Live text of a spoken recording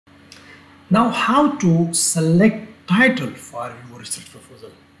Now, how to select title for your research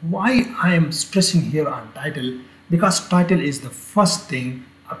proposal? Why I am stressing here on title? Because title is the first thing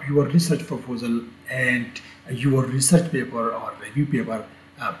of your research proposal and your research paper or review paper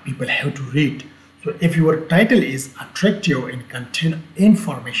people have to read. So if your title is attractive and contain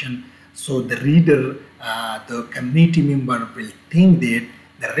information, so the reader, the community member will think that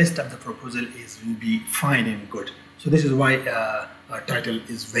the rest of the proposal will be fine and good. So this is why title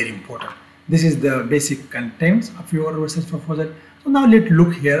is very important. This is the basic contents of your research proposal. So now let's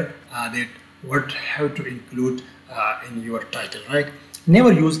look here that what have to include in your title, right?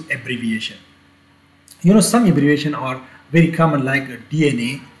 Never use abbreviation. You know, some abbreviation are very common, like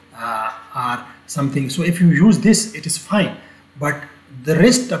DNA or something. So if you use this, it is fine. But the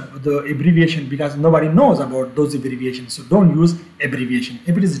rest of the abbreviation, because nobody knows about those abbreviations, so don't use abbreviation.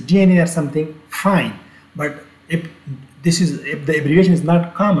 If it is DNA or something, fine. But if the abbreviation is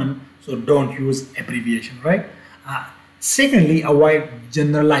not common, so don't use abbreviation, right? Secondly, avoid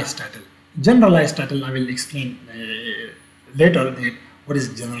generalized title. Generalized title, I will explain later that what is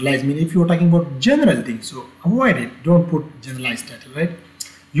generalized mean. If you are talking about general things, so avoid it. Don't put generalized title, right?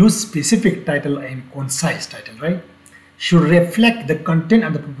 Use specific title and concise title, right? Should reflect the content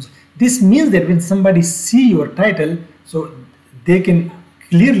of the proposal. This means that when somebody see your title, so they can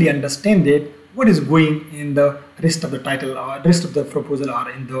clearly understand that what is going in the rest of the title or rest of the proposal or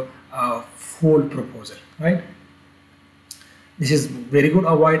in the full proposal, right? This is very good.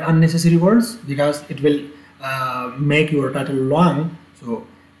 Avoid unnecessary words because it will make your title long. So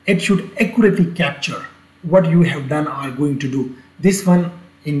it should accurately capture what you have done or are going to do. This one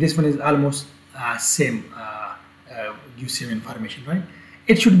is almost same. Gives same information, right?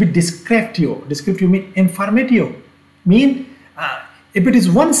 It should be descriptive. Descriptive mean informative. Mean if it is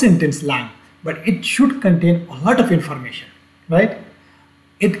one sentence long, but it should contain a lot of information, right?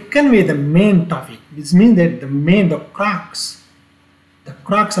 It convey the main topic. This means that the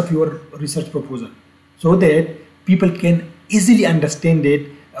crux of your research proposal, so that people can easily understand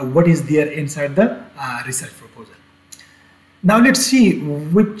it, what is there inside the research proposal. Now let's see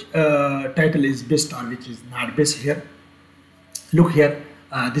which title is best or which is not best here. Look here,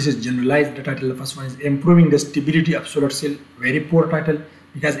 this is generalized. The title, the first one is improving the stability of solar cell. Very poor title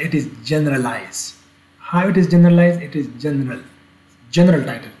because it is generalized. How it is generalized? It is general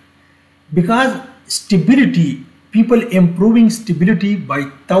title. Because stability, people improving stability by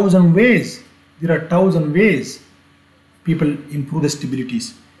 1,000 ways. There are 1,000 ways people improve the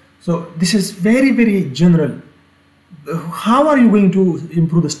stabilities. So this is very, very general. How are you going to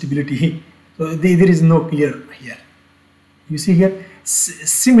improve the stability? So there is no clear here. You see here,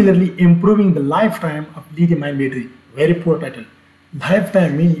 similarly, improving the lifetime of lithium-ion battery. Very poor title.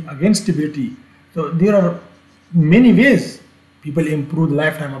 Lifetime meaning again stability. So there are many ways people improve the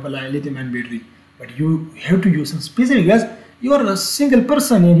lifetime of a lithium-ion battery, but you have to use some specific, because you are a single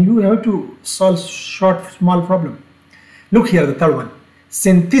person and you have to solve small problem. Look here, the third one,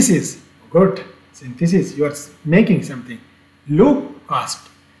 synthesis. Good. Synthesis, you are making something. Low cost,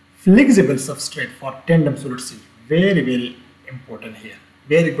 flexible substrate for tandem solar cell. Very, very important here.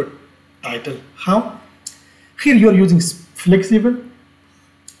 Very good title. How? Here you are using flexible,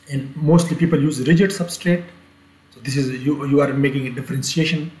 and mostly people use rigid substrate. So this is you are making a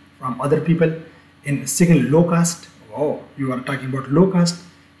differentiation from other people. And second, low cost. Wow, you are talking about low cost.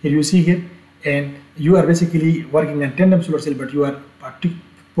 Here you see here, and you are basically working on tandem solar cell, but you are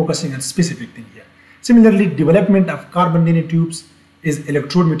focusing on specific thing here. Similarly, development of carbon nanotubes is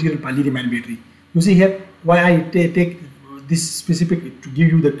electrode material for lithium-ion battery. You see here why I take this specific to give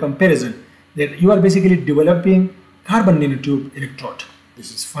you the comparison, that you are basically developing carbon nanotube electrode.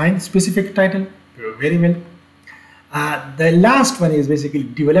 This is fine, specific title, very well. The last one is basically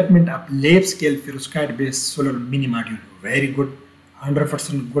development of lab scale perovskite based solar mini module. Very good,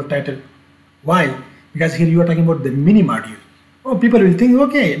 100% good title. Why? Because here you are talking about the mini module. Oh, people will think,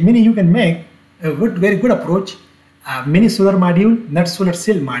 okay, mini you can make a good, very good approach. Mini solar module, not solar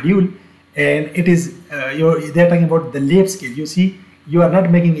cell module, and it is they're talking about the lab scale. You see, you are not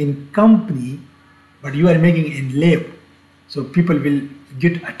making in company, but you are making in lab. So people will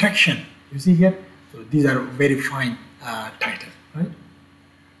get attraction. You see here. So these are very fine titles, right?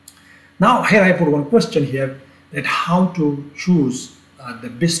 Now here I put one question here, that how to choose the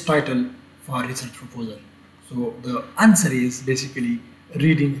best title for research proposal. So the answer is basically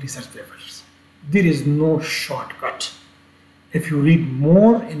reading research papers. There is no shortcut. If you read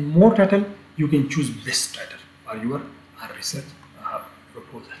more and more title, you can choose best title for your research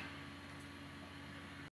proposal.